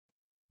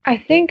I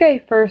think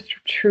I first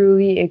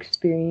truly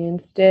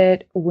experienced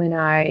it when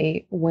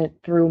I went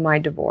through my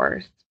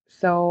divorce.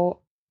 So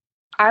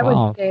I would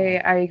Wow. say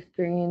I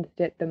experienced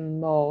it the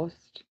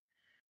most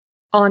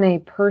on a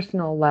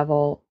personal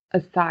level,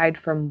 aside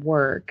from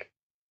work,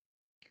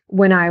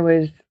 when I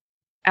was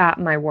at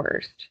my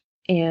worst.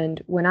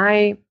 And when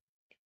I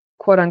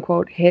quote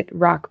unquote hit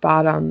rock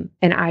bottom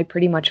and I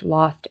pretty much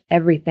lost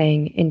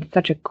everything in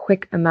such a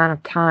quick amount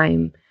of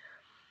time,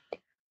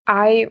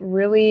 I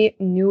really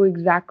knew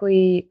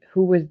exactly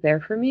who was there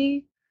for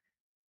me.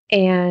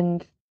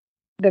 And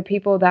the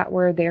people that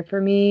were there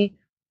for me,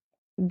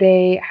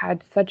 they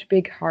had such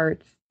big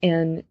hearts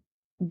and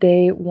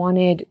they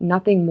wanted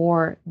nothing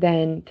more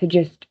than to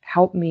just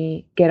help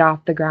me get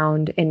off the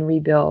ground and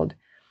rebuild.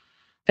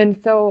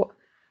 And so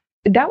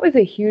that was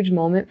a huge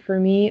moment for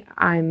me.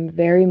 I'm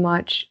very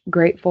much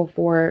grateful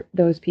for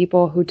those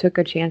people who took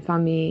a chance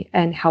on me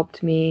and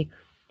helped me,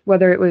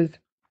 whether it was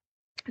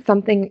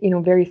something,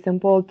 very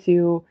simple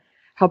to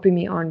helping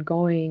me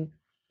ongoing.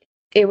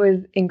 It was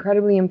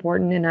incredibly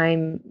important, and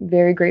I'm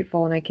very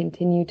grateful, and I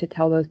continue to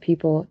tell those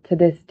people to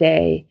this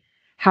day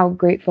how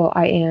grateful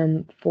I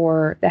am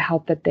for the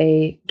help that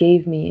they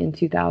gave me in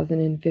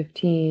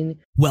 2015.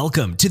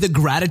 Welcome to the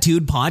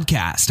Gratitude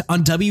Podcast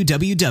on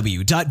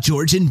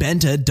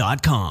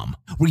www.georgianbenta.com,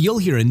 where you'll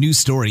hear a new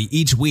story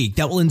each week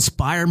that will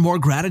inspire more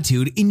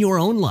gratitude in your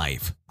own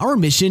life. Our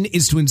mission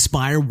is to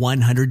inspire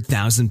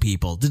 100,000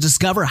 people to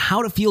discover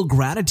how to feel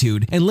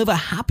gratitude and live a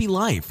happy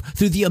life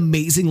through the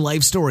amazing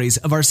life stories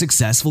of our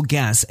successful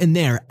guests and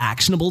their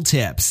actionable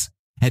tips.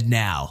 And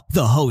now,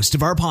 the host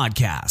of our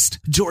podcast,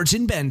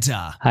 Georgian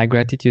Benta. Hi,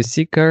 Gratitude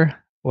Seeker.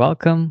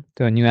 Welcome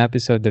to a new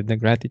episode of the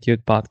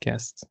Gratitude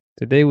Podcast.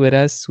 Today with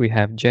us, we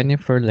have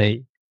Jennifer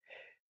Leigh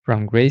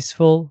from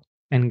Graceful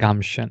and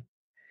Gumption.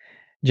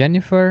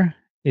 Jennifer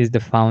is the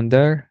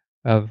founder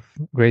of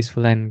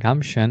Graceful and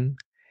Gumption,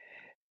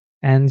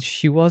 and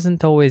she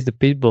wasn't always the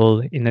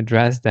pitbull in a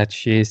dress that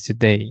she is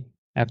today.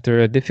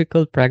 After a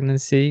difficult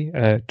pregnancy,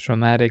 a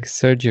traumatic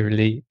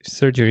surgery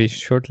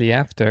shortly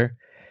after,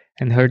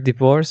 and her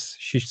divorce,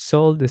 she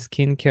sold the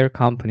skincare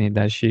company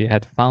that she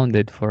had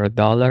founded for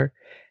 $1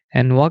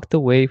 and walked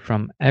away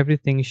from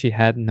everything she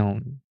had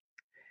known.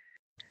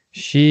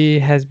 She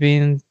has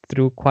been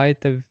through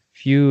quite a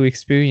few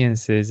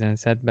experiences and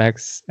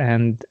setbacks,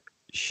 and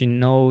she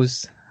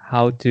knows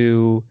how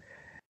to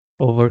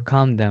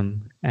overcome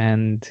them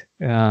and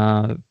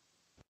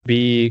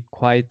be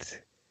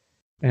quite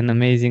an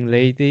amazing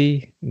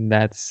lady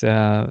that's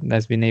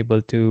been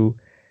able to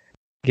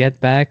get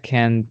back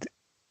in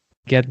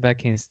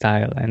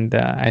style, and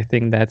I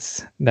think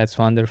that's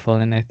wonderful,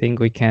 and I think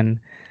we can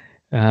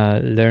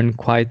learn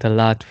quite a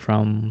lot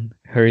from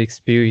her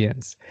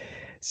experience.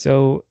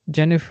 So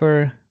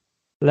Jennifer,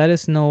 let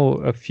us know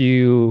a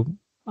few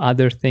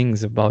other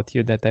things about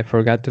you that I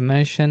forgot to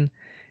mention,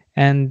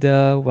 and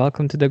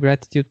welcome to the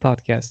Gratitude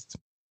Podcast.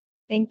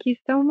 Thank you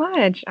so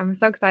much. I'm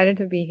so excited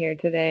to be here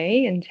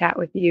today and chat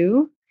with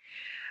you.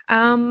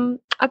 I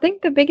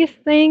think the biggest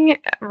thing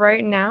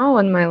right now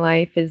in my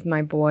life is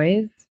my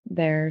boys.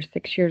 They're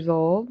 6 years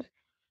old.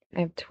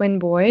 I have twin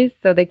boys,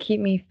 so they keep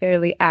me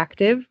fairly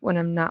active when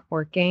I'm not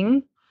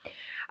working.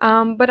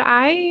 But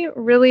I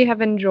really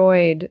have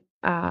enjoyed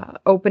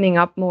opening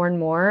up more and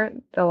more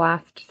the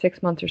last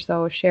 6 months or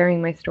so,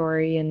 sharing my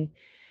story and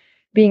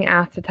being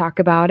asked to talk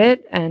about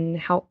it and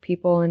help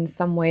people in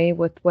some way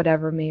with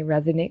whatever may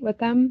resonate with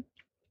them.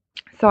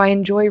 So I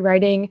enjoy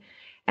writing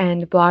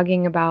and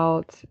blogging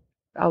about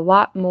a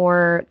lot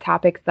more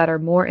topics that are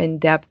more in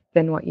depth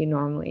than what you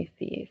normally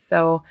see.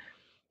 So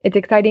it's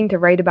exciting to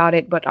write about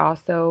it, but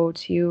also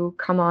to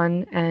come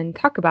on and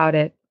talk about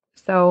it.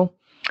 So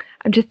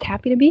I'm just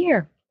happy to be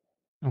here.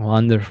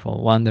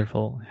 Wonderful,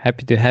 wonderful.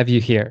 Happy to have you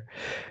here.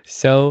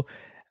 So,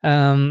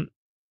 um,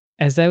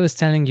 as I was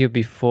telling you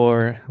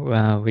before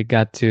we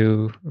got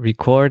to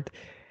record,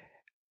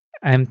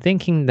 I'm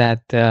thinking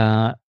that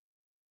an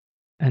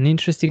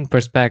interesting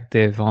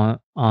perspective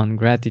on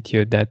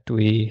gratitude that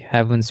we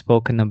haven't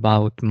spoken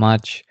about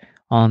much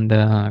on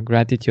the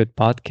Gratitude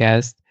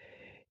podcast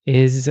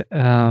is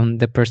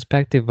the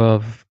perspective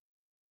of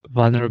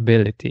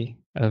vulnerability,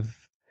 of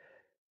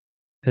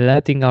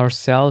letting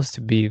ourselves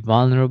to be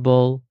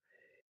vulnerable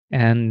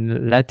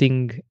and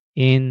letting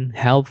in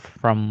help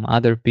from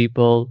other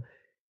people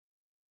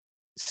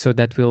so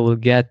that we will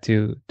get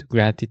to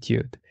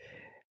gratitude.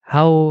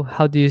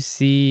 How do you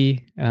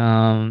see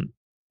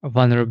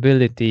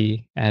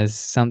vulnerability as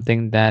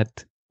something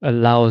that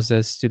allows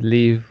us to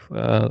live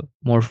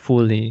more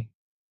fully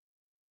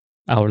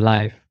our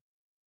life?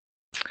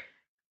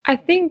 I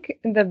think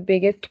the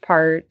biggest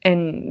part,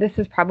 and this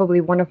is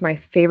probably one of my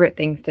favorite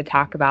things to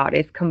talk about,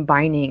 is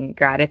combining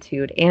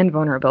gratitude and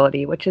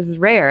vulnerability, which is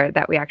rare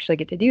that we actually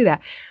get to do that.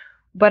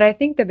 But I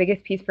think the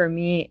biggest piece for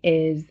me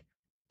is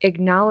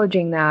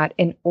acknowledging that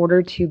in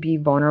order to be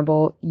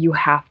vulnerable, you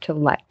have to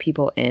let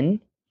people in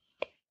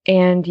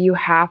and you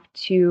have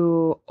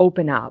to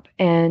open up.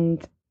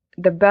 And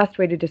the best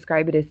way to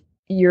describe it is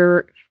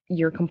you're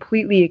you're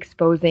completely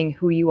exposing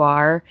who you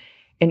are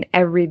and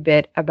every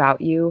bit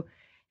about you.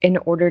 in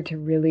order to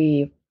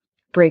really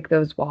break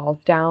those walls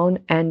down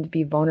and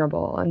be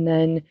vulnerable. And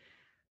then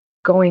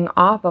going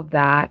off of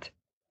that,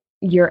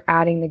 you're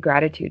adding the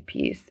gratitude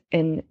piece.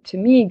 And to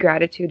me,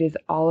 gratitude is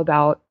all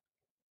about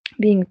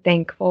being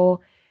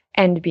thankful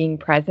and being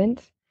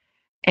present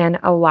and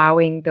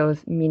allowing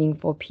those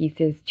meaningful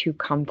pieces to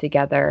come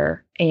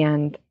together.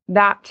 And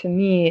that to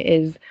me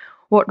is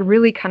what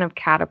really kind of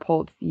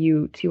catapults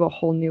you to a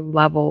whole new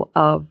level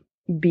of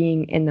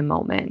being in the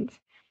moment.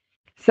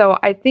 So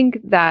I think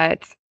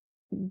that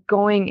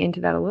going into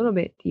that a little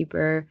bit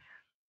deeper,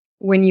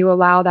 when you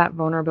allow that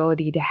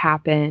vulnerability to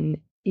happen,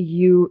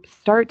 you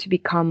start to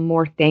become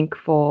more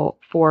thankful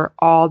for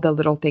all the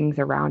little things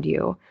around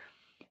you,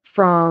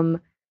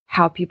 from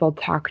how people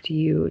talk to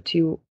you,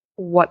 to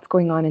what's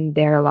going on in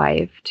their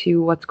life,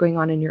 to what's going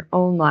on in your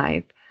own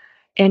life.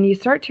 And you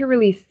start to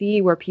really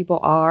see where people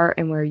are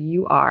and where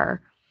you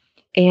are.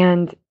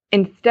 And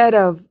instead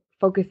of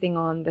focusing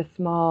on the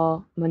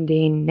small,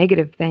 mundane,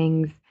 negative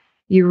things,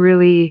 you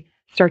really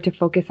start to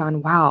focus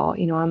on, wow,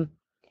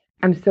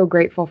 I'm so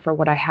grateful for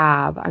what I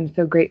have. I'm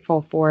so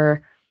grateful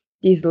for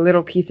these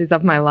little pieces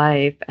of my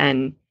life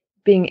and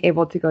being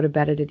able to go to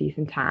bed at a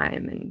decent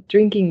time and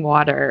drinking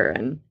water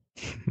and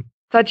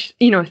such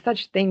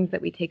things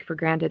that we take for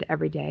granted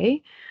every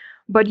day.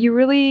 But you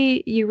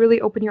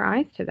really open your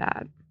eyes to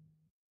that.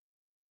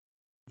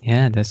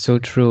 Yeah, that's so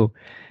true.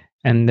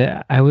 And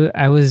I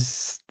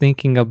was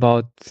thinking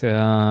about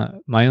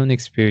my own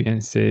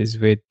experiences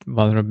with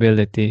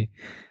vulnerability.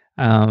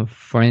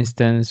 For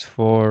instance,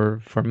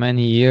 for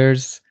many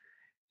years,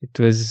 it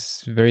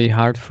was very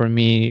hard for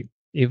me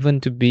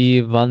even to be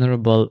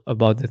vulnerable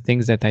about the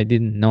things that I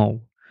didn't know.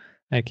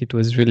 Like it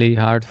was really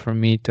hard for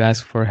me to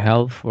ask for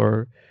help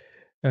or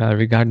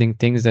regarding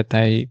things that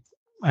I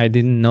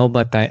didn't know,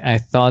 but I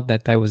thought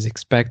that I was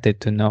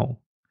expected to know.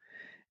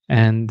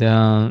 And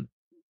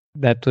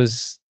that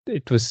was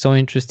it was so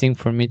interesting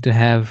for me to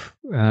have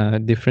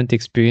different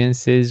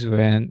experiences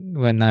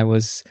when I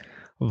was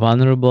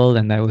vulnerable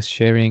and I was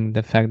sharing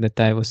the fact that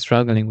I was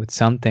struggling with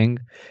something,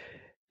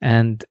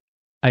 and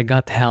I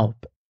got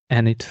help,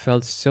 and it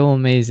felt so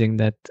amazing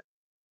that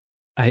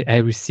I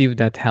received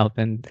that help.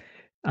 And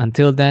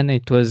until then,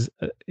 it was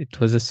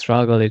a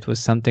struggle. It was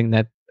something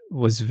that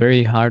was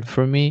very hard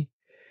for me.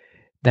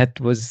 That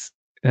was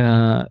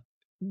uh,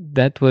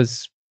 that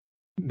was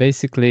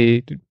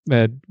basically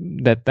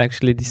that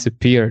actually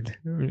disappeared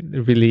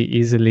really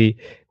easily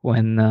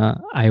when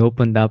I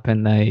opened up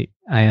and I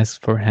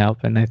asked for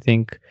help. And I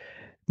think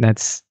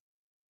that's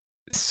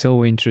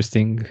so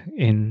interesting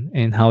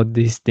in how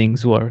these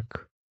things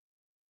work.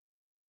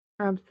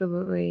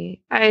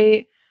 Absolutely.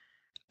 I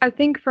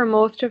think for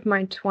most of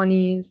my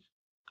 20s,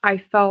 I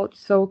felt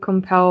so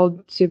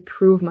compelled to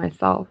prove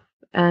myself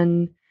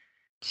and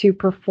to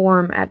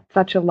perform at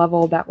such a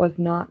level that was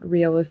not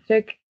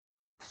realistic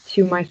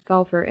to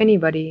myself or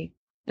anybody.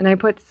 And I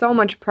put so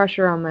much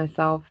pressure on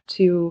myself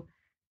to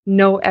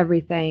know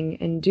everything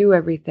and do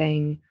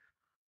everything.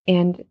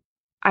 And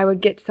I would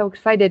get so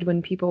excited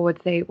when people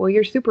would say, well,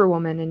 you're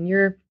Superwoman and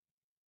you're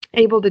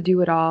able to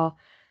do it all.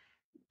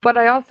 But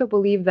I also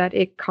believe that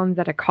it comes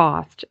at a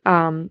cost.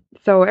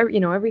 So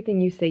everything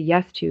you say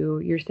yes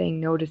to, you're saying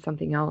no to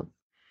something else.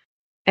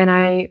 And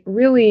I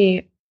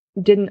really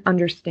didn't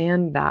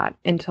understand that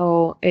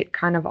until it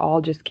kind of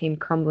all just came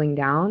crumbling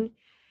down.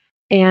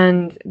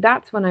 And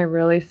that's when I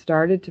really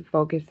started to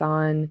focus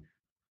on,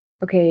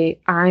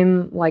 okay,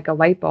 I'm like a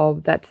light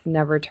bulb that's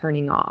never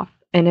turning off.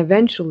 And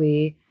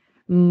eventually,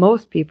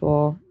 most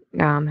people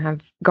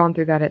have gone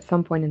through that at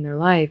some point in their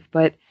life,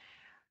 but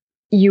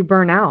you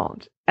burn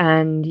out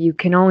and you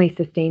can only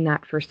sustain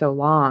that for so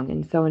long.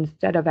 And so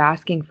instead of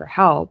asking for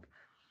help,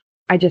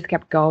 I just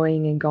kept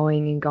going and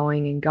going and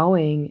going and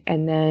going.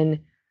 And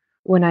then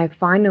when I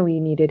finally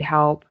needed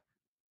help,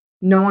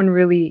 no one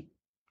really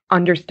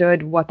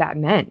understood what that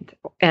meant.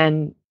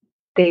 And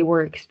they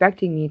were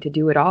expecting me to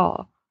do it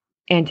all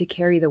and to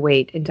carry the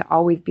weight and to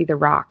always be the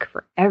rock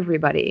for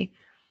everybody.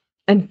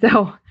 And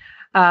so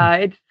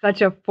it's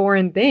such a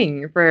foreign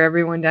thing for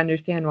everyone to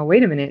understand. Well,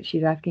 wait a minute,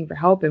 she's asking for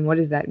help. And what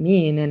does that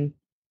mean? And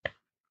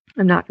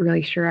I'm not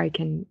really sure I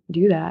can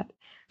do that.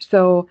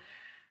 So,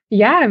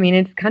 yeah, I mean,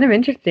 it's kind of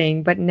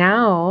interesting. But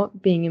now,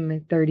 being in my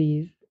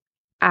 30s,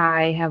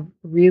 I have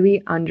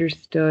really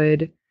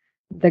understood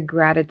the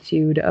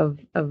gratitude of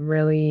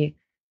really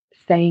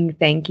saying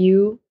thank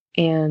you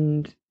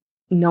and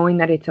knowing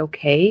that it's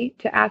okay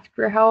to ask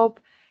for help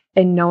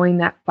and knowing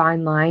that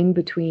fine line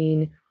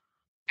between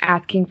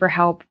asking for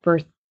help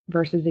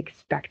versus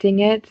expecting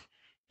it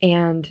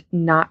and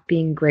not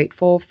being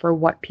grateful for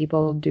what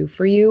people do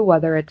for you,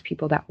 whether it's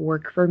people that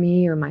work for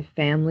me or my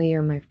family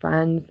or my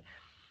friends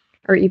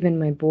or even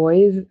my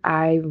boys.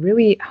 I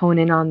really hone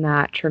in on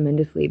that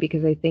tremendously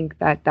because I think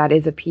that that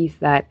is a piece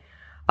that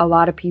a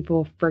lot of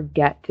people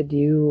forget to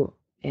do,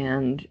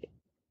 and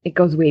it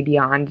goes way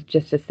beyond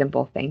just a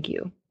simple thank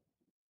you.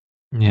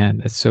 Yeah,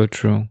 that's so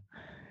true.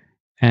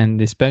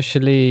 And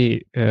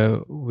especially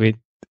with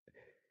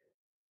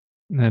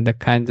the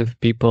kind of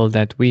people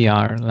that we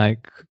are,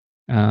 like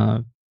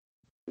uh,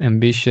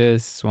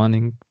 ambitious,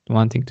 wanting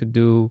to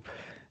do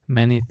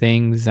many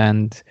things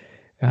and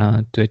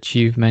to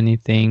achieve many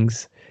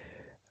things,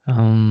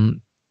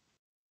 um,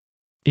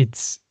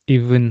 it's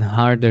even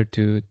harder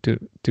to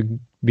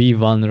be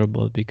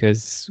vulnerable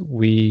because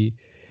we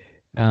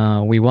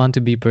want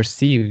to be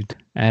perceived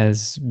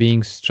as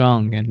being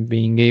strong and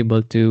being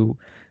able to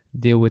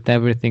deal with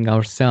everything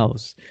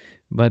ourselves.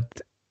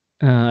 But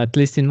at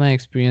least in my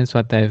experience,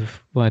 what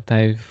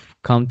I've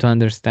come to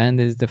understand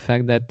is the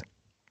fact that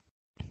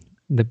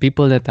the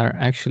people that are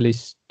actually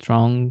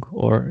strong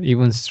or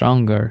even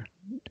stronger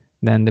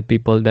than the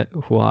people that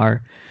who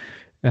are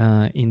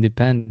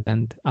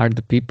independent are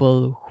the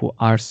people who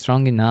are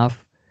strong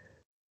enough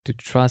to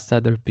trust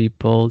other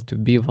people, to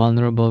be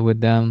vulnerable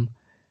with them,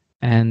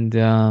 and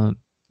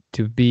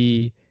to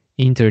be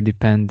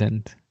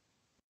interdependent.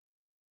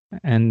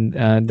 And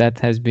that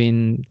has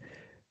been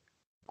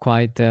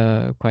quite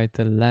a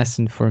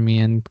lesson for me,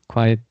 and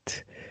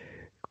quite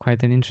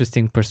an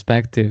interesting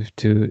perspective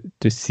to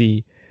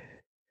see.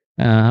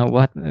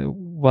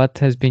 What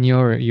has been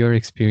your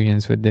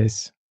experience with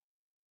this?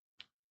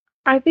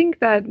 I think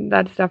that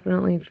that's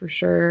definitely for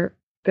sure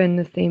been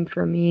the same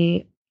for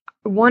me.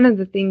 One of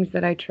the things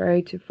that I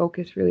try to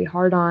focus really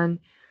hard on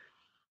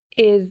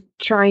is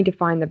trying to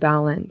find the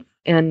balance.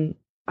 And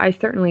I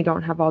certainly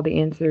don't have all the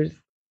answers.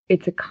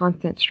 It's a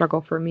constant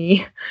struggle for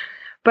me,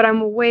 but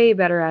I'm way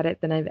better at it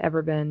than I've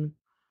ever been.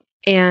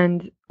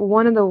 And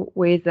one of the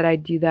ways that I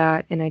do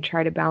that and I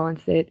try to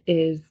balance it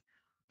is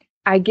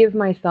I give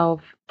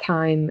myself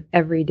time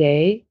every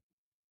day,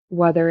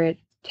 whether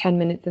it's 10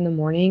 minutes in the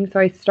morning. So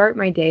I start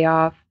my day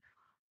off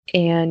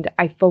and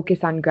I focus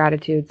on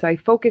gratitude. So I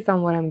focus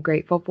on what I'm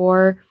grateful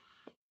for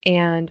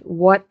and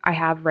what I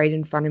have right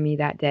in front of me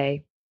that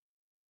day.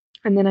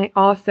 And then I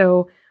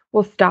also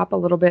will stop a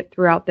little bit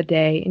throughout the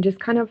day and just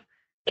kind of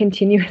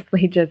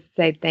continuously just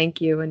say thank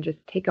you and just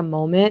take a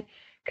moment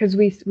because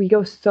we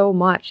go so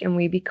much and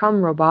we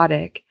become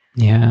robotic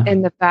Yeah.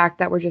 in the fact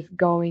that we're just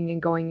going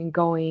and going and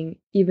going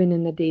even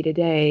in the day to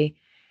day.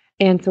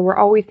 And so we're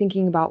always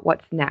thinking about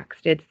what's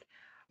next. It's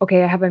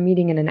okay, I have a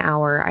meeting in an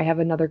hour. I have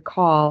another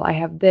call. I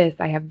have this,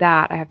 I have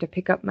that. I have to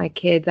pick up my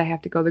kids. I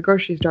have to go to the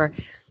grocery store.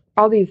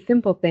 All these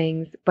simple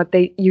things, but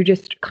you're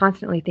just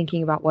constantly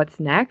thinking about what's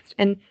next.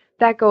 And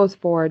that goes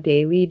for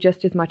daily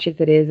just as much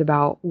as it is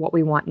about what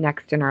we want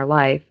next in our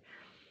life.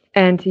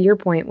 And to your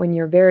point, when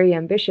you're very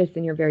ambitious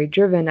and you're very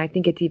driven, I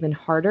think it's even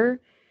harder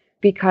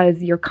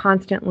because you're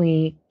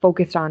constantly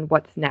focused on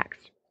what's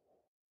next.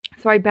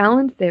 So I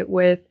balance it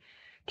with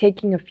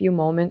taking a few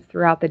moments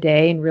throughout the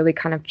day and really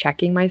kind of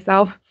checking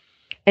myself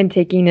and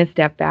taking a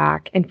step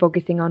back and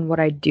focusing on what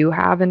I do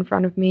have in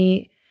front of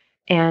me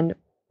and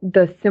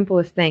the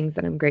simplest things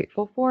that I'm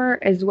grateful for,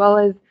 as well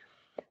as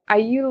I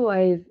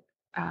utilize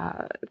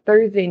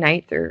Thursday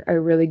nights are a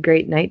really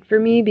great night for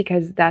me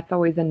because that's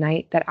always a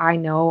night that I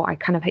know I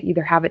kind of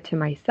either have it to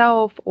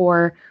myself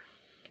or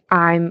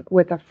I'm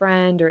with a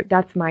friend or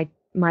that's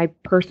my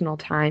personal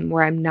time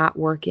where I'm not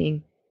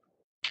working.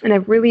 And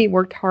I've really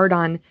worked hard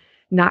on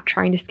not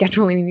trying to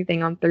schedule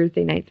anything on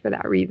Thursday nights for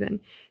that reason.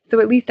 So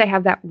at least I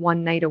have that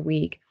one night a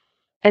week.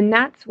 And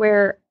that's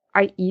where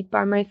I eat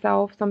by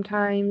myself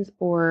sometimes,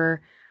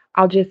 or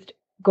I'll just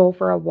go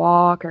for a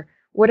walk or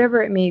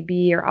whatever it may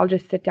be, or I'll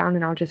just sit down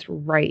and I'll just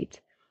write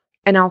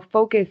and I'll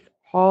focus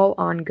all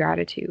on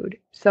gratitude.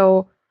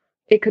 So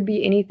it could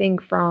be anything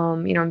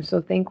from, I'm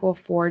so thankful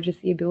for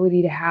just the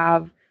ability to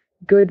have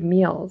good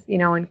meals,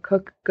 and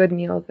cook good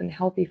meals and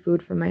healthy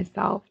food for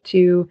myself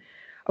to,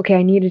 okay,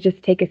 I need to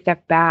just take a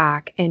step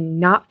back and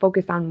not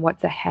focus on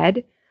what's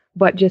ahead,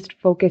 but just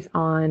focus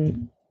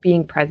on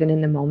being present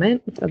in the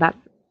moment. So that's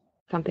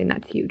something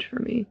that's huge for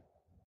me.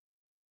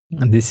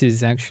 And this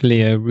is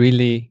actually a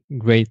really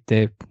great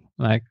tip,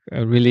 like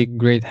a really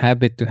great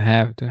habit to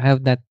have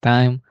that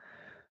time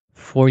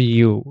for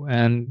you,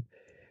 and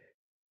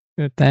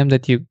the time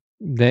that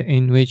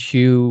in which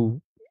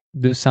you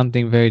do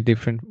something very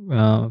different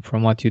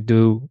from what you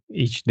do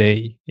each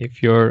day.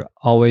 If you're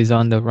always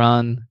on the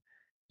run,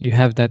 you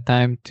have that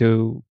time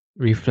to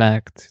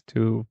reflect,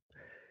 to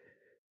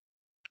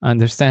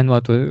understand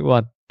what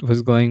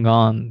was going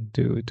on,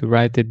 to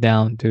write it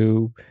down,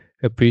 to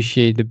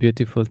appreciate the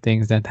beautiful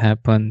things that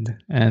happened.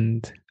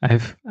 And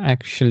I've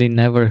actually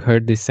never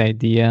heard this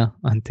idea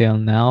until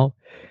now,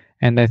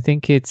 and I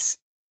think it's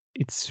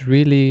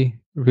really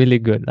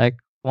good. Like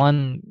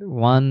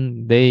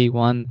one day,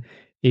 one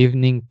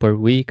evening per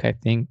week, I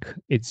think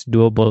it's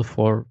doable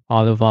for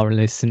all of our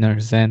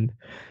listeners. And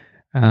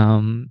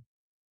um,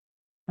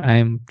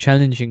 I'm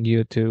challenging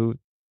you to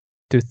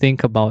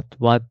think about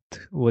what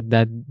would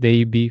that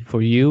day be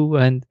for you.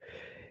 And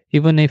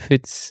even if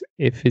it's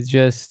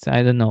just,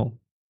 I don't know,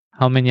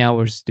 how many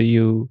hours do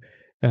you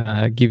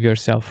give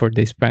yourself for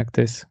this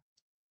practice?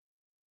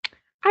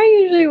 I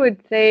usually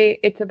would say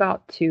it's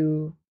about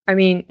two. I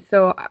mean,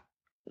 so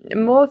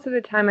most of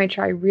the time I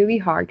try really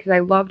hard because I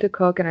love to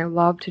cook and I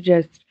love to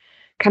just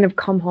kind of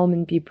come home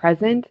and be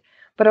present.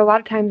 But a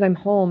lot of times I'm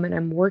home and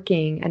I'm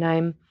working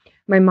and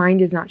my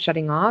mind is not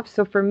shutting off.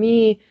 So for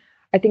me,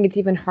 I think it's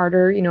even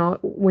harder,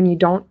 when you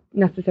don't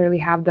necessarily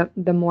have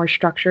the more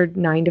structured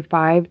 9 to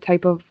 5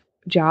 type of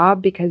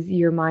job, because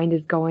your mind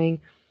is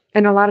going,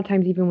 and a lot of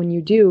times even when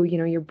you do,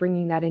 you're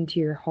bringing that into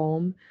your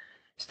home.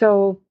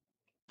 So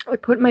I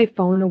put my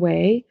phone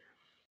away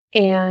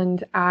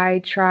and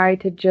I try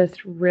to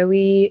just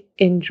really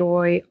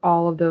enjoy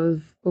all of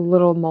those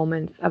little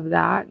moments of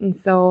that. And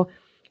so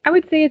I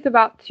would say it's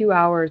about 2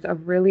 hours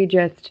of really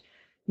just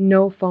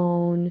no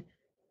phone.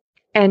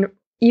 And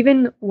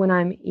even when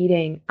I'm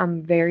eating,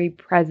 I'm very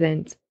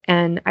present.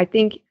 And I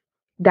think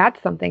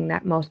that's something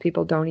that most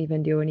people don't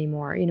even do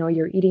anymore.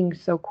 You're eating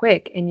so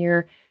quick and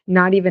you're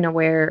not even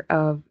aware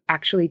of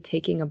actually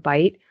taking a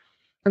bite.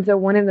 And so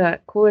one of the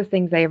coolest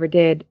things I ever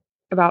did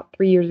about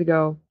 3 years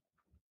ago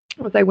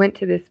was I went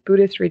to this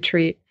Buddhist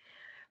retreat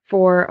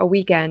for a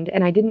weekend,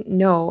 and I didn't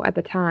know at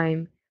the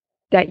time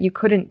that you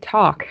couldn't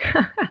talk.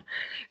 Mm.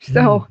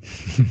 So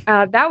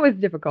that was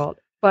difficult,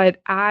 but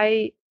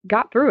I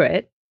got through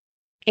it.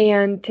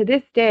 And to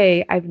this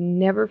day, I've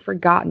never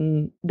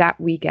forgotten that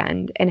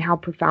weekend and how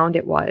profound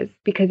it was,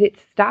 because it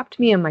stopped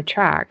me in my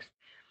tracks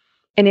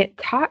and it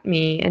taught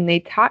me, and they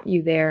taught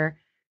you there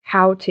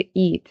how to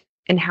eat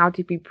and how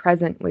to be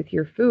present with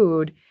your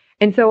food.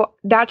 And so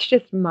that's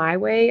just my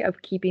way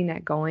of keeping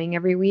that going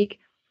every week.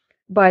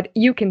 But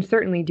you can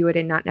certainly do it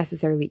and not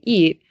necessarily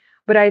eat.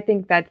 But I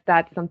think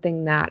that's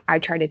something that I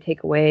try to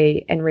take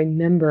away and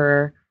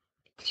remember,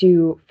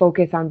 to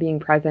focus on being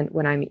present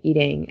when I'm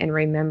eating, and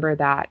remember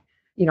that,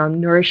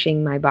 I'm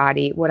nourishing my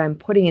body. What I'm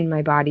putting in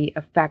my body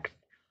affects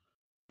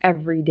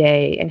every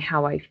day and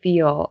how I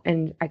feel.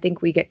 And I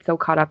think we get so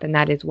caught up in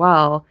that as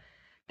well,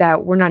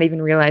 that we're not even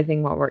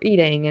realizing what we're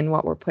eating and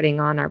what we're putting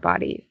on our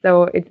body.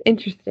 So it's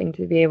interesting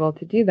to be able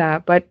to do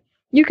that. But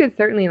you could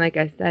certainly, like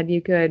I said,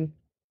 you could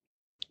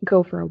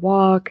go for a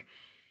walk,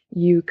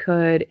 you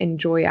could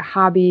enjoy a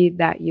hobby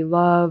that you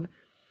love.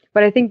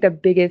 But I think the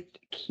biggest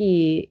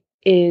key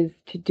is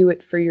to do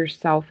it for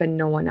yourself and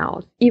no one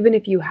else. Even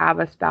if you have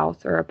a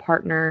spouse or a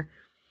partner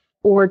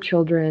or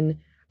children,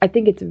 I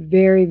think it's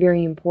very,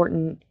 very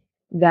important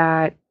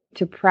that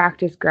to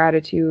practice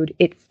gratitude,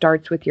 it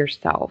starts with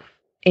yourself.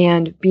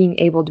 And being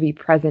able to be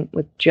present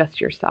with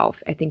just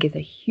yourself, I think, is a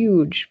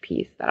huge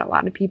piece that a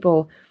lot of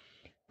people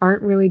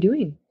aren't really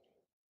doing.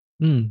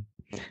 Mm.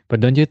 But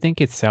don't you think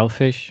it's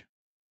selfish?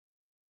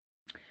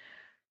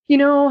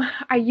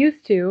 I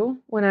used to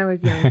when I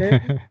was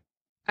younger.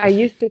 I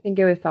used to think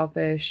it was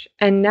selfish.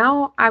 And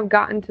now I've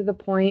gotten to the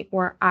point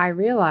where I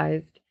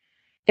realized,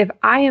 if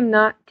I am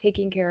not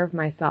taking care of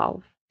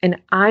myself and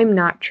I'm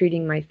not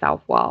treating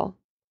myself well,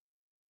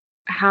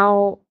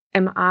 how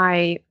am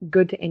I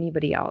good to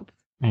anybody else?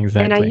 And I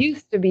Exactly.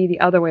 used to be the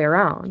other way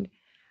around.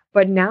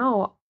 But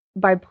now,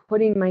 by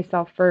putting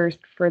myself first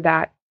for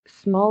that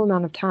small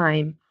amount of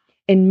time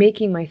and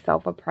making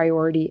myself a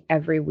priority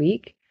every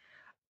week,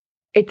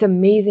 it's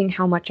amazing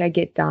how much I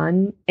get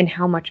done and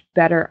how much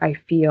better I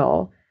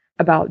feel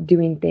about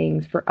doing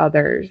things for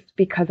others,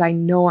 because I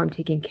know I'm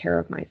taking care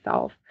of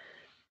myself.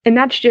 And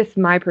that's just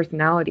my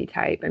personality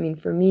type. I mean,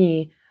 for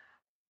me,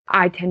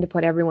 I tend to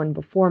put everyone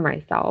before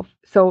myself.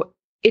 So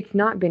it's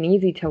not been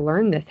easy to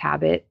learn this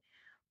habit,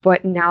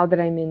 but now that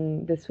I'm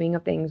in the swing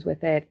of things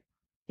with it,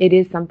 it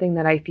is something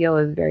that I feel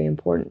is very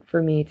important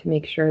for me, to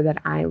make sure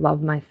that I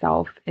love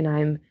myself and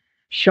I'm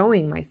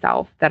showing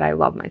myself that I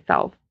love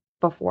myself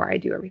before I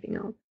do everything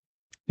else.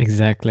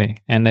 Exactly.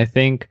 And I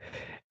think,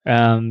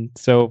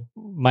 so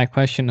my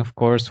question, of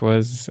course,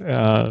 was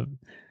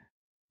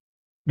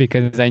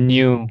because I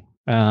knew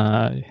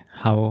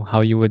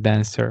how you would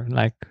answer,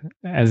 like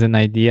as an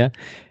idea,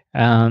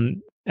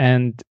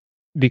 and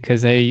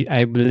because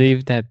I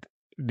believe that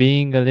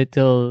being a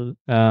little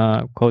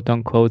quote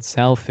unquote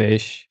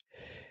selfish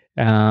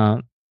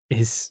uh,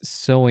 is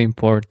so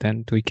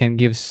important. We can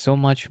give so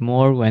much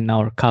more when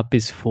our cup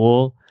is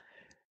full,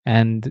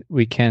 and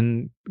we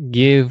can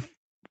give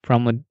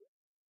from a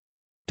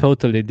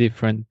totally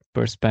different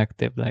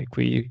perspective. Like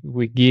we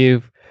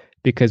give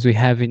because we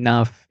have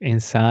enough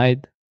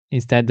inside,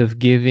 instead of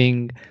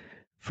giving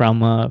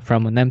from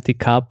an empty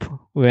cup,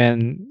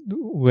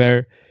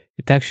 where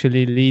it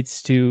actually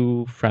leads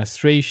to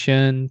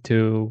frustration,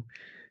 to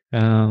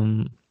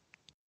um,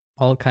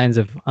 all kinds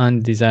of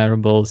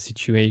undesirable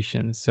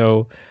situations.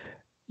 So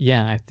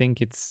yeah, I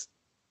think it's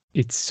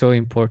so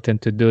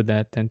important to do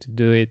that, and to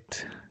do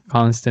it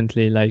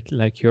constantly,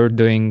 like you're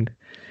doing,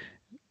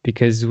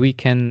 because we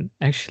can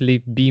actually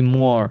be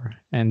more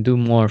and do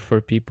more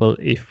for people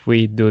if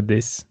we do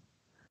this.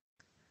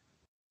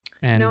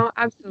 And No, yeah.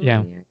 absolutely. I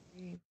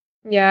agree.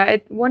 Yeah,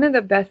 one of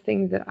the best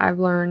things that I've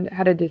learned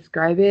how to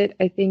describe it,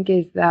 I think,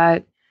 is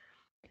that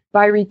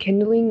by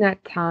rekindling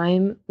that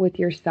time with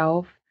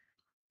yourself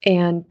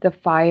and the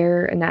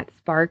fire and that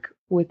spark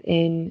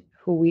within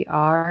who we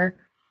are,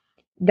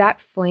 that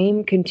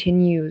flame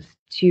continues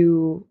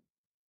to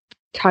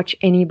touch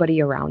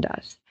anybody around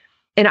us.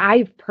 And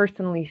I've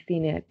personally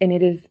seen it, and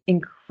it is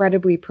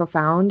incredibly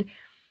profound.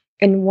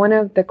 And one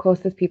of the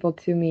closest people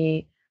to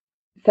me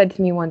said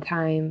to me one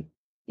time,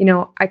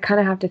 I kind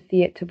of have to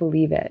see it to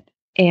believe it.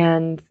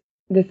 And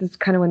this is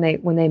kind of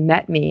when they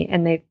met me,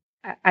 and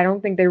I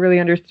don't think they really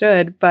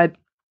understood, but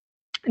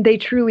they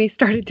truly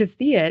started to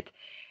see it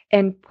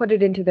and put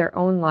it into their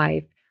own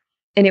life.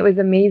 And it was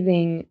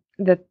amazing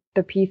that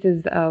the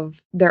pieces of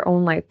their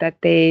own life that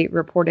they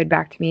reported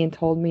back to me and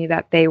told me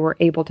that they were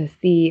able to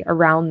see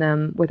around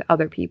them with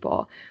other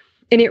people.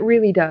 And it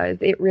really does.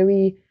 It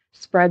really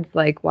spreads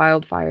like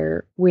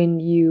wildfire when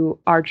you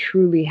are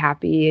truly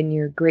happy and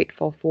you're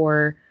grateful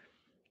for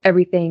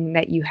everything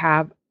that you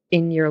have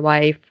in your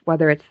life,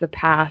 whether it's the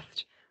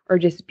past or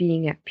just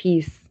being at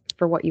peace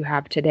for what you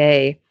have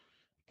today.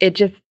 It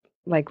just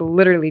like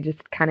literally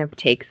just kind of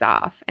takes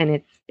off,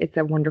 and it's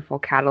a wonderful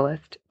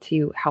catalyst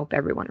to help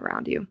everyone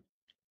around you.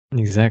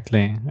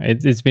 Exactly.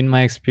 It's been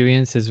my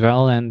experience as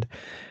well, and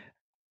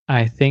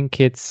I think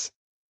it's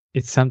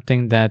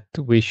something that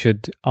we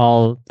should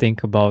all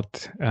think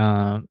about,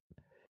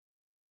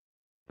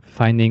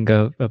 finding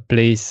a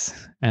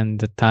place and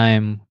the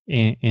time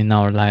in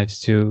our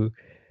lives to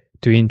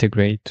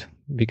integrate,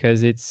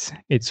 because it's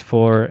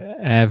for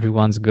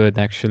everyone's good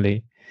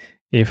actually,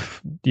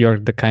 if you're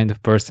the kind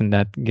of person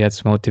that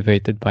gets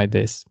motivated by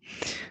this.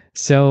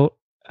 So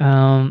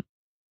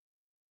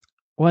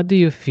what do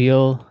you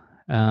feel,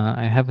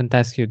 I haven't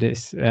asked you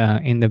this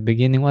in the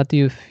beginning, what do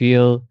you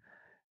feel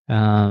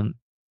um,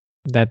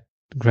 that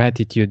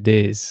gratitude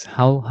is?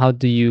 How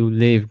do you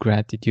live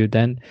gratitude,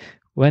 and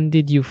when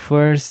did you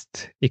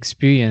first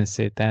experience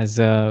it as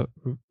a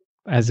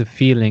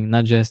feeling,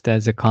 not just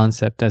as a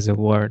concept, as a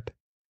word?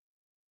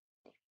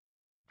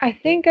 I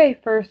think I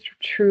first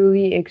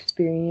truly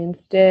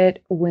experienced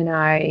it when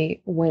I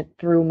went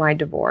through my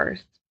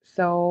divorce.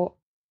 So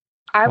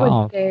I would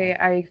Wow. say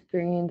I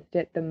experienced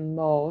it the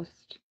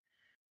most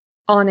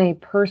on a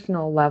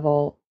personal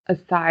level,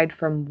 aside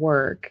from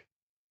work,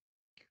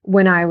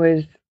 when I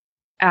was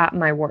at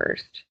my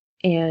worst.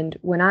 And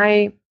when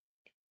I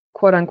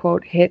quote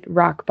unquote hit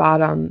rock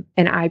bottom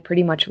and I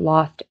pretty much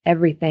lost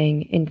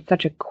everything in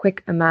such a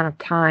quick amount of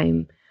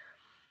time,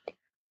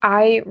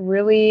 I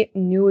really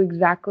knew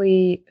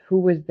exactly who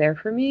was there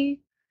for me.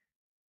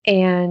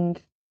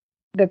 And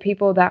the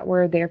people that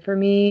were there for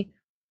me,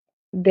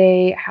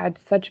 they had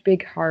such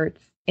big hearts,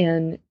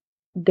 and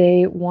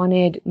they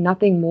wanted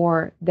nothing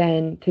more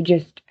than to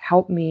just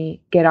help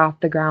me get off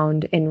the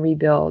ground and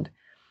rebuild.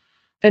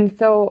 And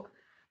so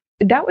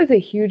that was a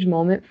huge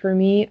moment for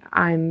me.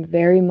 I'm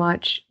very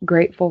much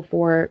grateful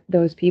for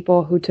those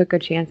people who took a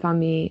chance on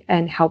me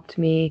and helped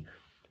me,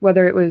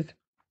 whether it was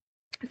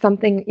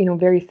something,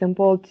 very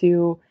simple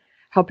to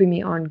helping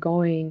me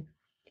ongoing.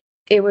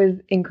 It was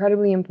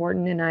incredibly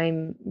important, and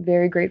I'm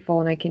very grateful,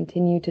 and I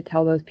continue to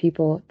tell those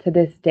people to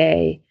this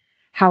day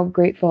how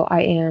grateful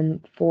I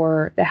am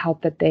for the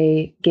help that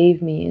they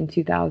gave me in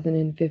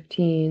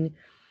 2015.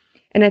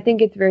 And I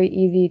think it's very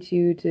easy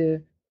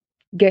to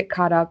get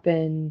caught up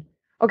in,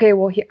 okay,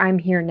 well, I'm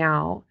here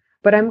now,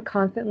 but I'm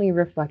constantly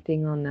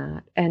reflecting on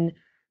that. And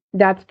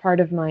that's part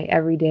of my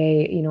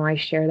everyday, I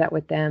share that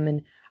with them.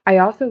 And I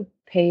also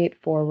pay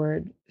it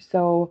forward.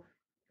 So,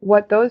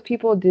 what those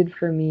people did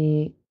for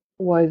me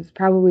was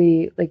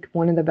probably like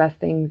one of the best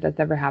things that's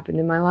ever happened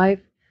in my life.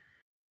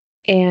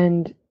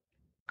 And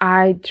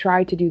I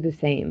try to do the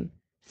same.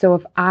 So,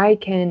 if I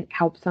can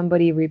help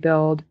somebody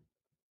rebuild,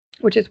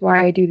 which is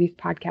why I do these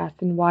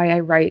podcasts and why I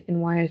write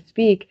and why I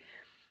speak,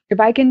 if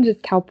I can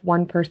just help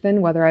one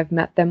person, whether I've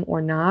met them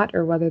or not,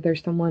 or whether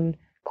there's someone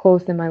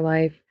close in my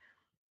life,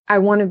 I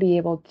want to be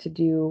able to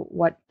do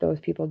what those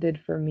people did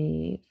for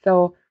me.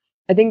 So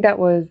I think that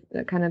was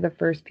kind of the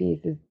first piece,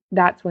 is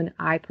that's when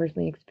I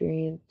personally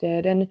experienced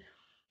it. And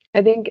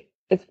I think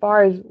as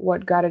far as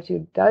what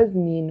gratitude does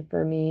mean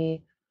for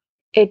me,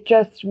 it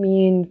just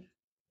means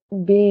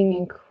being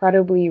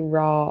incredibly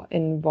raw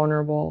and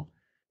vulnerable,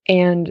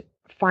 and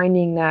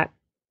finding that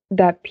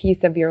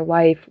piece of your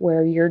life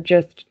where you're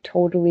just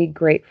totally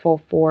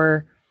grateful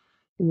for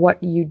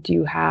what you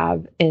do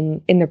have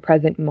in the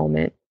present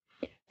moment,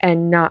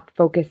 and not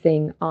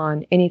focusing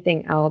on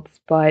anything else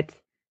but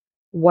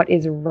what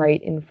is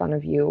right in front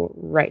of you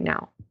right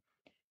now.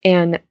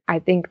 And I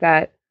think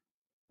that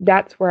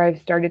that's where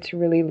I've started to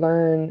really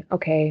learn,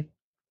 okay,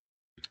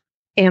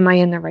 am I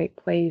in the right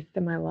place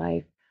in my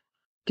life?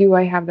 Do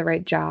I have the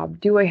right job?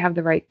 Do I have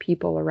the right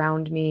people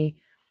around me?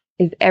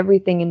 Is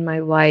everything in my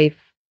life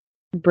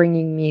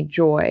bringing me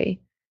joy?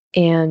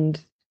 And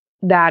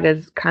that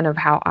is kind of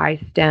how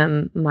I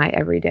stem my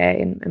everyday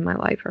and my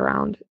life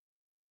around.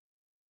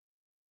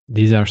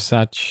 These are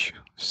such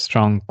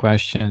strong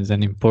questions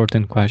and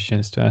important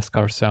questions to ask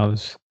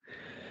ourselves.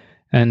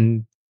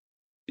 And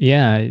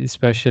yeah,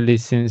 especially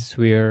since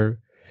we're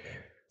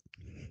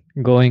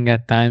going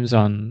at times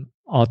on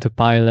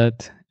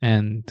autopilot,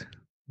 and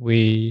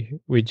we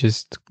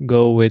just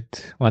go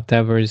with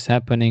whatever is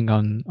happening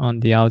on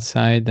the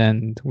outside,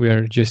 and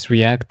we're just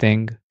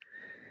reacting.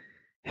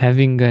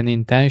 Having an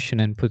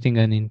intention and putting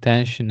an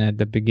intention at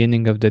the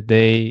beginning of the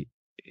day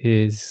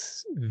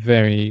is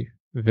very,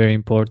 very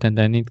important,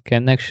 and it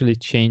can actually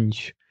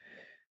change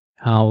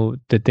how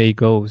the day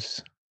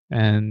goes.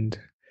 And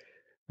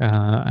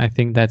I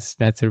think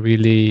that's a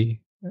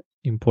really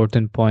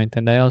important point.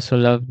 And I also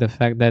love the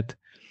fact that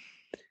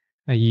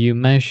you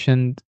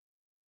mentioned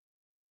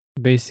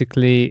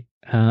basically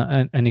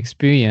an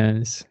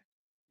experience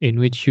in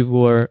which you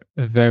were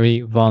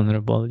very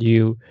vulnerable.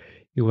 You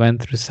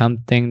went through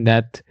something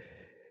that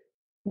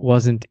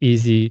wasn't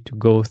easy to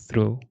go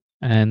through,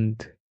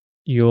 and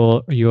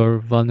your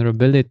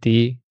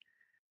vulnerability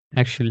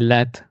actually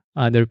let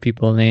other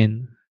people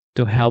in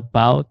to help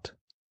out,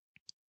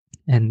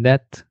 and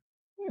that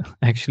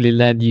actually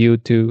led you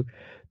to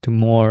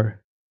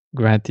more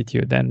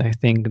gratitude. And I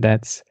think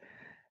that's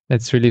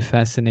really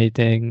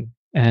fascinating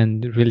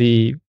and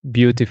really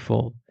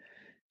beautiful.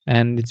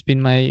 And it's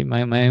been my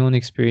own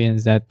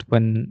experience that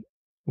when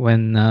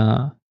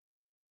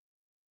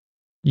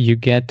you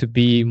get to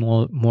be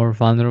more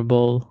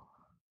vulnerable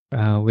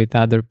with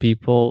other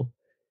people,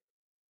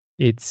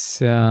 it's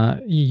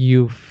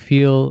you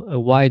feel a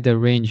wider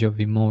range of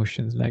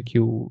emotions, like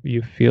you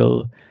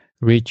feel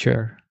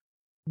richer.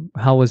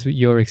 How was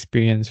your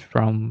experience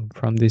from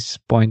this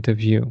point of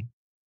view?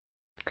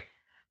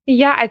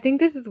 Yeah, I think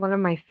this is one of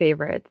my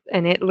favorites,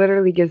 and it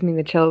literally gives me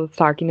the chills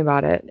talking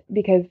about it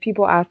because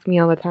people ask me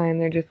all the time,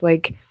 they're just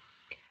like,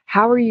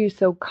 how are you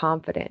so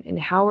confident? And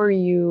how are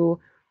you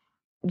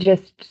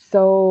just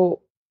so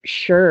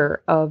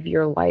sure of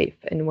your life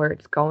and where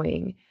it's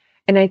going?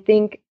 And I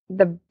think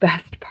the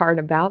best part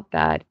about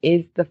that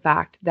is the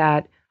fact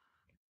that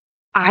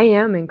I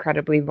am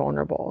incredibly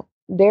vulnerable.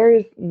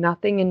 There's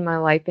nothing in my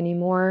life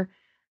anymore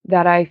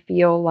that I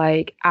feel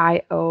like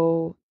I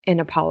owe an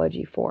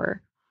apology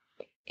for.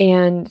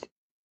 And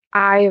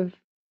I've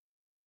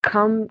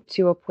come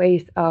to a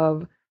place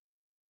of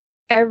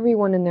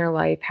everyone in their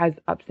life has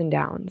ups and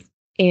downs.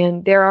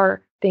 And there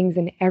are things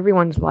in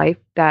everyone's life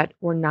that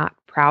we're not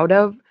proud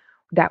of,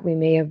 that we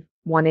may have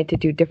wanted to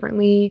do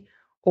differently,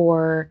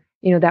 or,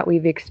 that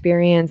we've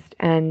experienced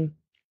and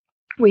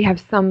we have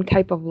some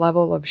type of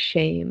level of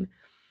shame.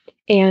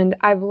 And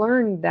I've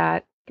learned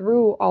that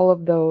through all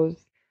of those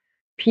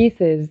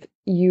pieces,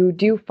 you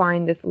do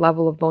find this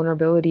level of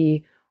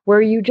vulnerability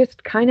where you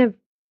just kind of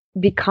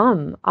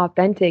become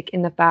authentic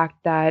in the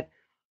fact that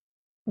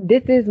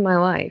this is my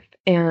life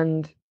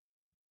and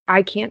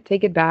I can't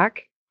take it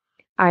back.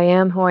 I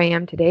am who I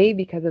am today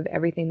because of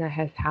everything that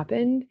has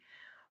happened.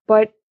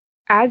 But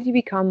as you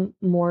become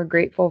more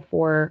grateful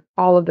for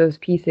all of those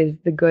pieces,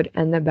 the good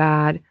and the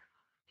bad,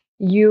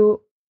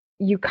 you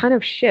you kind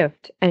of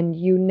shift and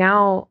you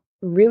now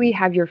really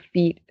have your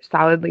feet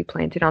solidly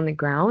planted on the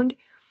ground.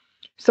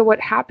 So what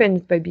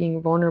happens by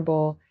being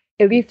vulnerable,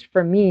 at least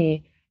for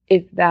me,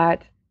 is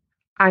that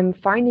I'm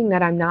finding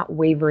that I'm not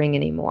wavering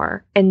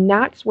anymore. And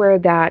that's where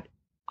that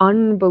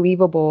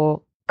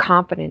unbelievable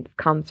confidence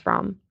comes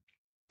from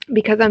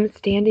because I'm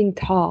standing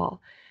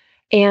tall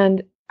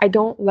and I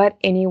don't let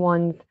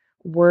anyone's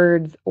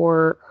words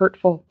or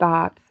hurtful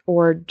thoughts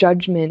or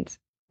judgment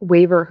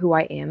waver who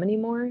I am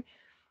anymore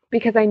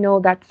because I know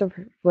that's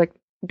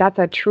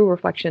a true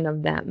reflection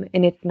of them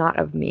and it's not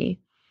of me.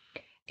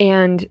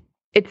 And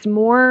it's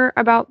more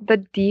about the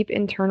deep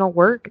internal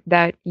work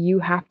that you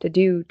have to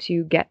do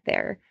to get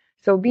there.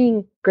 So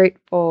being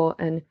grateful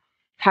and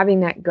having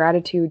that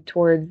gratitude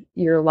towards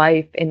your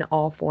life in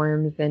all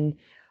forms and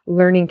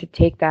learning to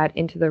take that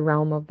into the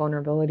realm of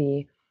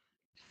vulnerability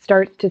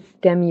starts to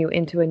stem you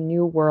into a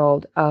new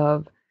world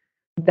of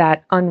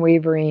that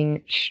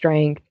unwavering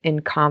strength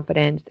and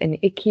confidence. And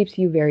it keeps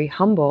you very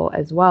humble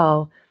as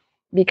well,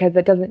 because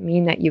that doesn't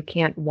mean that you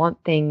can't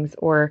want things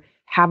or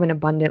have an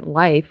abundant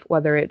life,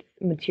 whether it's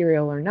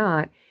material or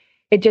not.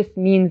 It just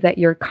means that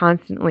you're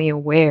constantly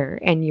aware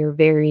and you're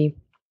very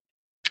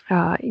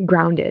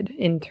grounded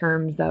in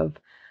terms of,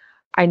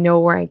 I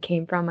know where I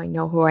came from, I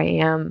know who I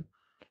am,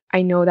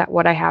 I know that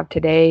what I have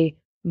today,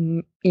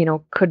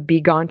 could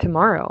be gone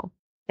tomorrow.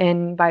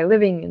 And by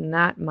living in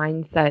that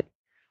mindset,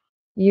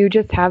 you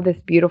just have this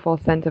beautiful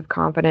sense of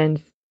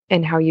confidence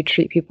in how you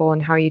treat people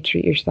and how you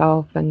treat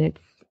yourself. And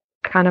it's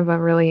kind of a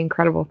really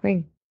incredible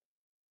thing.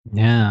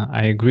 Yeah,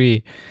 I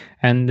agree.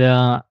 And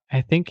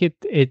I think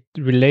it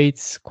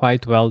relates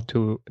quite well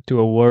to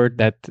a word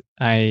that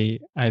I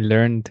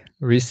learned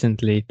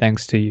recently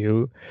thanks to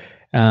you,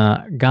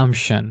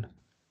 gumption.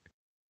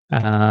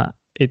 uh,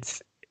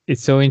 it's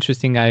it's so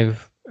interesting.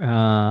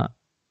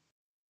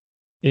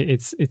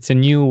 It's a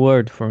new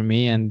word for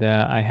me, and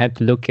I had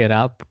to look it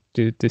up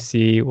to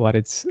see what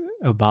it's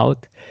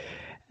about.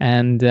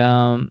 And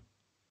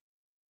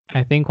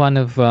I think one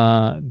of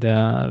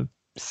the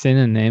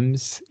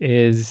synonyms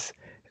is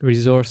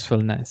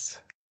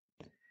resourcefulness.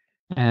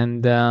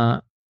 And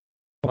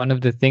one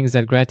of the things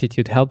that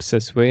gratitude helps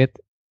us with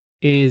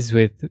is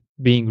with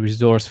being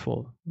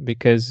resourceful,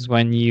 because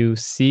when you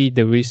see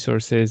the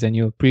resources and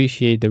you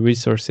appreciate the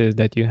resources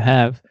that you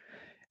have,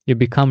 you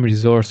become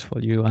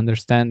resourceful. You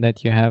understand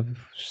that you have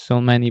so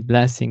many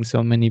blessings,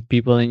 so many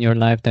people in your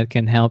life that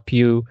can help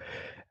you,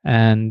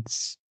 and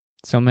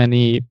so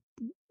many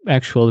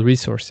actual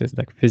resources,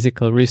 like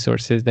physical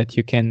resources that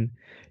you can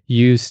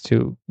use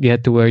to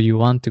get to where you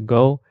want to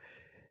go,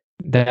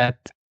 that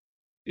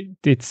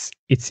it's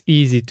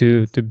easy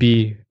to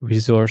be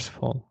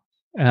resourceful.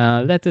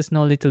 let us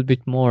know a little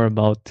bit more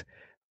about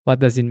what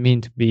does it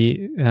mean to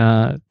be.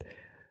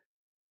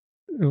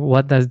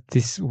 What does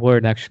this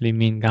word actually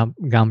mean?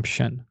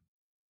 Gumption.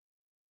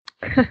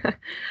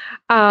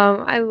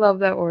 I love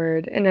that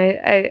word, and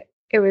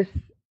it was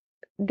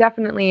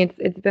definitely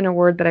it's been a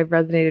word that I've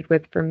resonated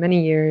with for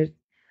many years,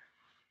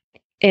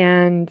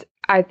 and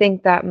I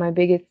think that my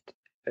biggest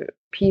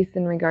piece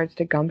in regards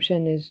to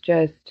gumption is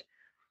just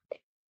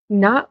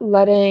not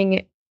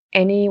letting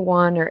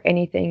anyone or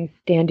anything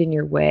stand in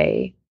your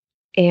way,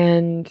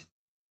 and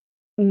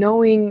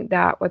knowing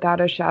that without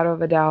a shadow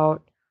of a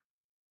doubt,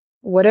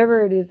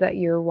 whatever it is that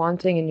you're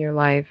wanting in your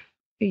life,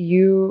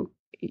 you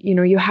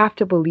have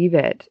to believe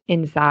it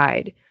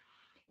inside.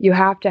 You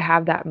have to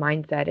have that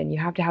mindset and you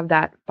have to have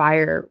that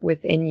fire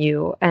within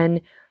you.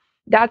 And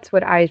that's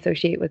what I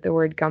associate with the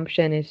word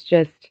gumption is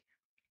just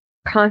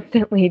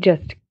constantly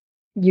just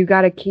you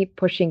got to keep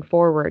pushing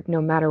forward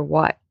no matter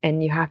what.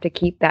 And you have to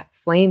keep that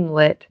flame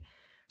lit.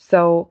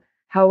 So,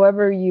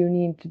 however, you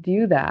need to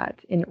do that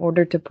in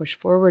order to push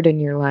forward in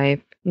your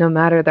life, no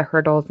matter the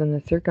hurdles and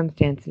the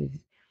circumstances,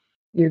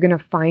 you're going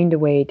to find a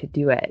way to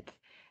do it.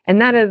 And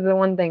that is the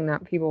one thing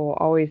that people will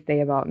always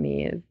say about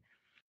me is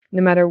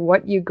no matter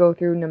what you go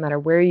through, no matter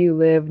where you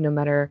live, no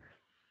matter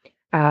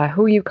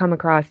who you come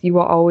across, you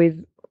will always,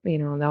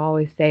 they'll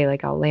always say,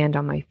 like, I'll land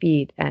on my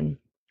feet. And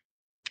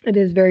it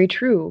is very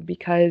true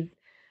because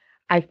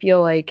I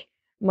feel like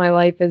my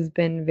life has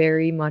been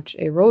very much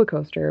a roller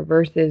coaster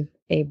versus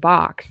a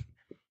box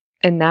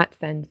in that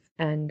sense.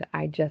 And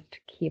I just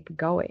keep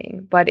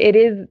going. But it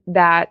is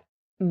that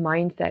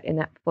mindset and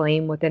that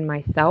flame within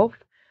myself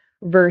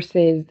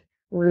versus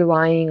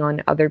relying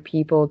on other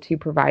people to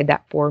provide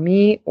that for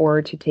me or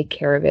to take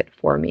care of it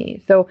for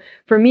me. So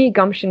for me,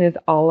 gumption is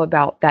all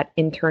about that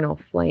internal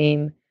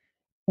flame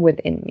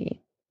within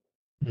me.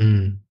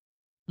 Mm,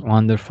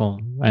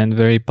 wonderful and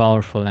very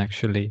powerful,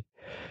 actually,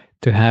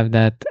 to have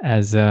that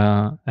as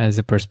a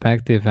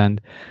perspective.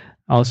 And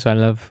also, I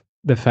love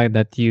the fact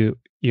that you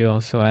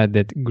also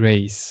added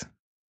graceful,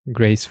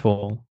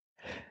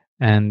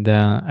 and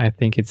I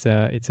think it's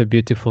a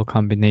beautiful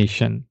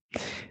combination.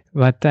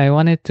 But I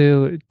wanted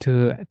to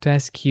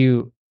ask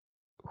you,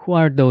 who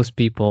are those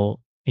people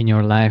in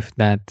your life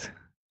that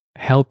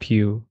help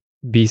you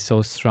be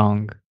so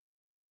strong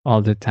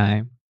all the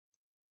time?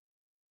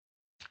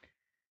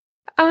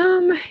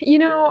 I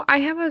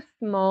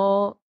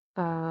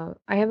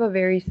have a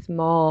very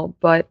small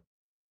but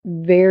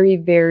very,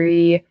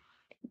 very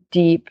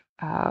deep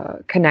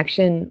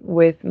connection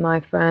with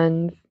my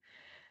friends.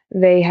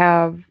 They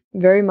have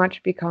very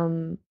much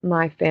become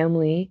my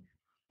family.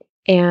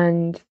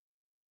 And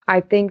I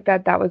think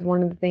that that was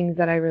one of the things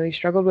that I really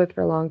struggled with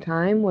for a long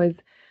time was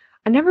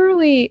I never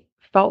really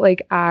felt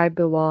like I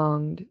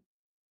belonged.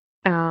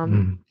 Um,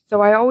 Mm.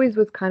 so I always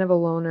was kind of a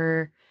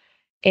loner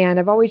and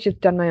I've always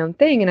just done my own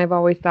thing. And I've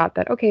always thought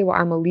that, okay, well,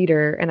 I'm a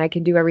leader and I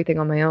can do everything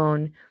on my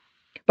own.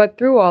 But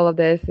through all of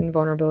this and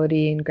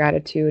vulnerability and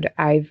gratitude,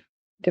 I've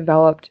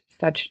developed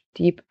such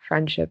deep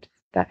friendships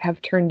that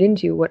have turned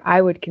into what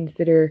I would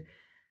consider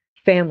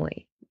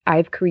family.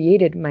 I've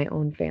created my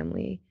own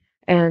family.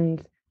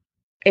 And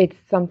it's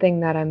something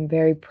that I'm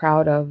very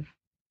proud of.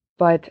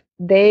 But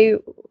they,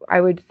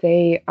 I would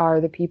say, are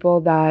the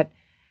people that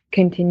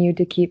continue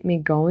to keep me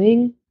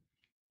going.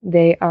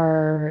 They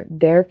are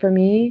there for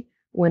me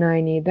when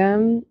I need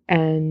them,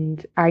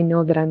 and I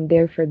know that I'm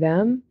there for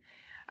them.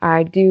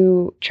 I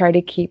do try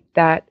to keep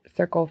that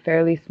circle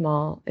fairly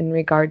small in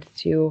regards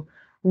to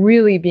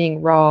really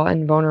being raw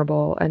and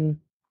vulnerable and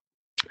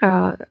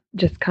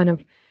just kind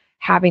of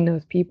having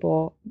those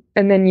people.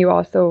 And then you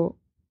also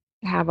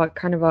have a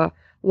kind of a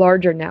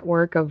larger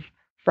network of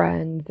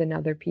friends and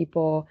other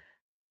people,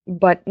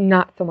 but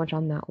not so much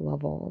on that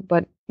level.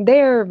 But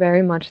they're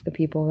very much the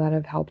people that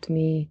have helped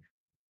me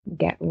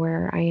get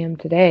where I am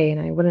today, and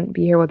I wouldn't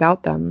be here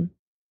without them.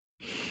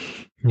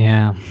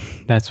 Yeah,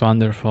 that's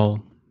wonderful.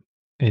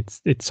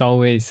 It's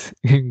always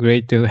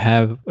great to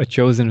have a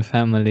chosen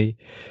family,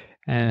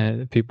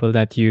 people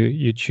that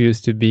you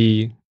choose to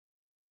be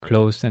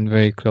close and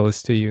very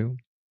close to you.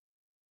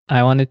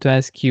 I wanted to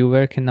ask you,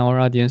 where can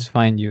our audience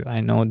find you? I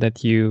know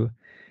that you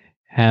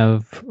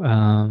have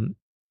a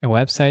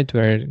website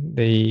where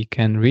they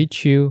can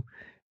reach you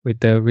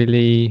with a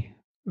really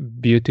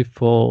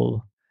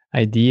beautiful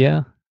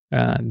idea,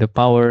 the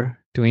power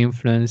to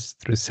influence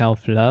through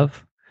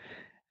self-love.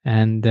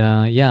 And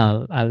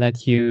yeah, I'll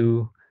let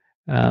you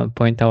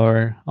point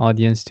our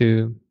audience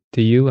to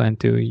you and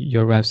to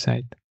your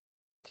website.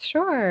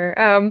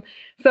 Sure.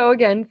 So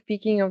again,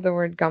 speaking of the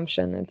word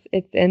gumption,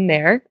 it's in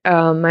there.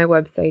 My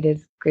website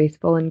is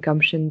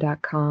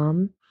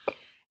gracefulandgumption.com,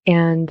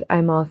 and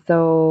I'm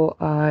also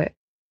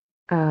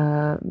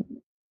a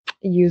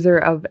user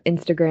of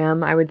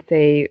Instagram. I would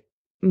say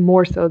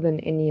more so than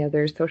any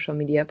other social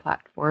media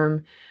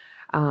platform.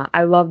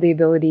 I love the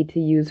ability to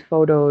use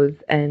photos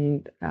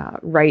and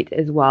write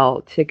as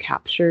well to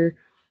capture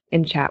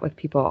and chat with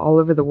people all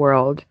over the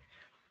world.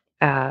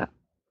 Uh,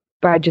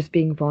 by just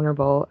being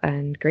vulnerable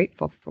and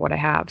grateful for what I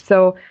have.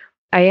 So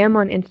I am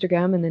on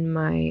Instagram, and then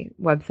my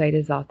website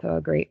is also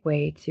a great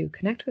way to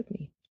connect with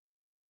me.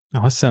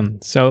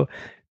 Awesome. So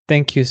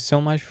thank you so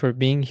much for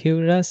being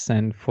here with us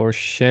and for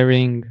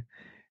sharing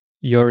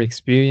your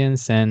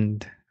experience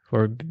and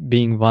for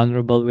being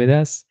vulnerable with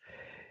us.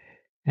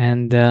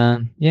 And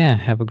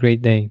have a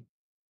great day.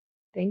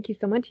 Thank you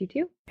so much. You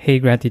too. Hey,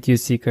 Gratitude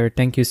Seeker,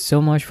 thank you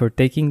so much for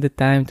taking the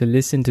time to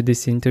listen to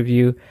this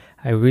interview.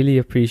 I really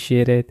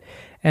appreciate it.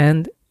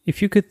 And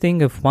if you could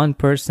think of one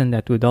person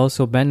that would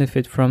also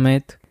benefit from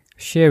it,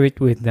 share it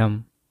with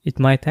them. It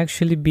might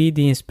actually be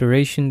the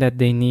inspiration that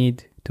they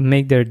need to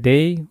make their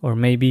day or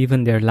maybe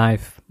even their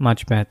life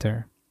much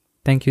better.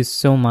 Thank you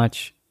so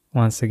much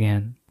once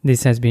again.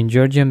 This has been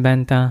Georgian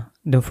Benta.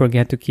 Don't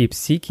forget to keep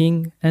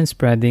seeking and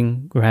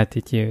spreading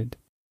gratitude.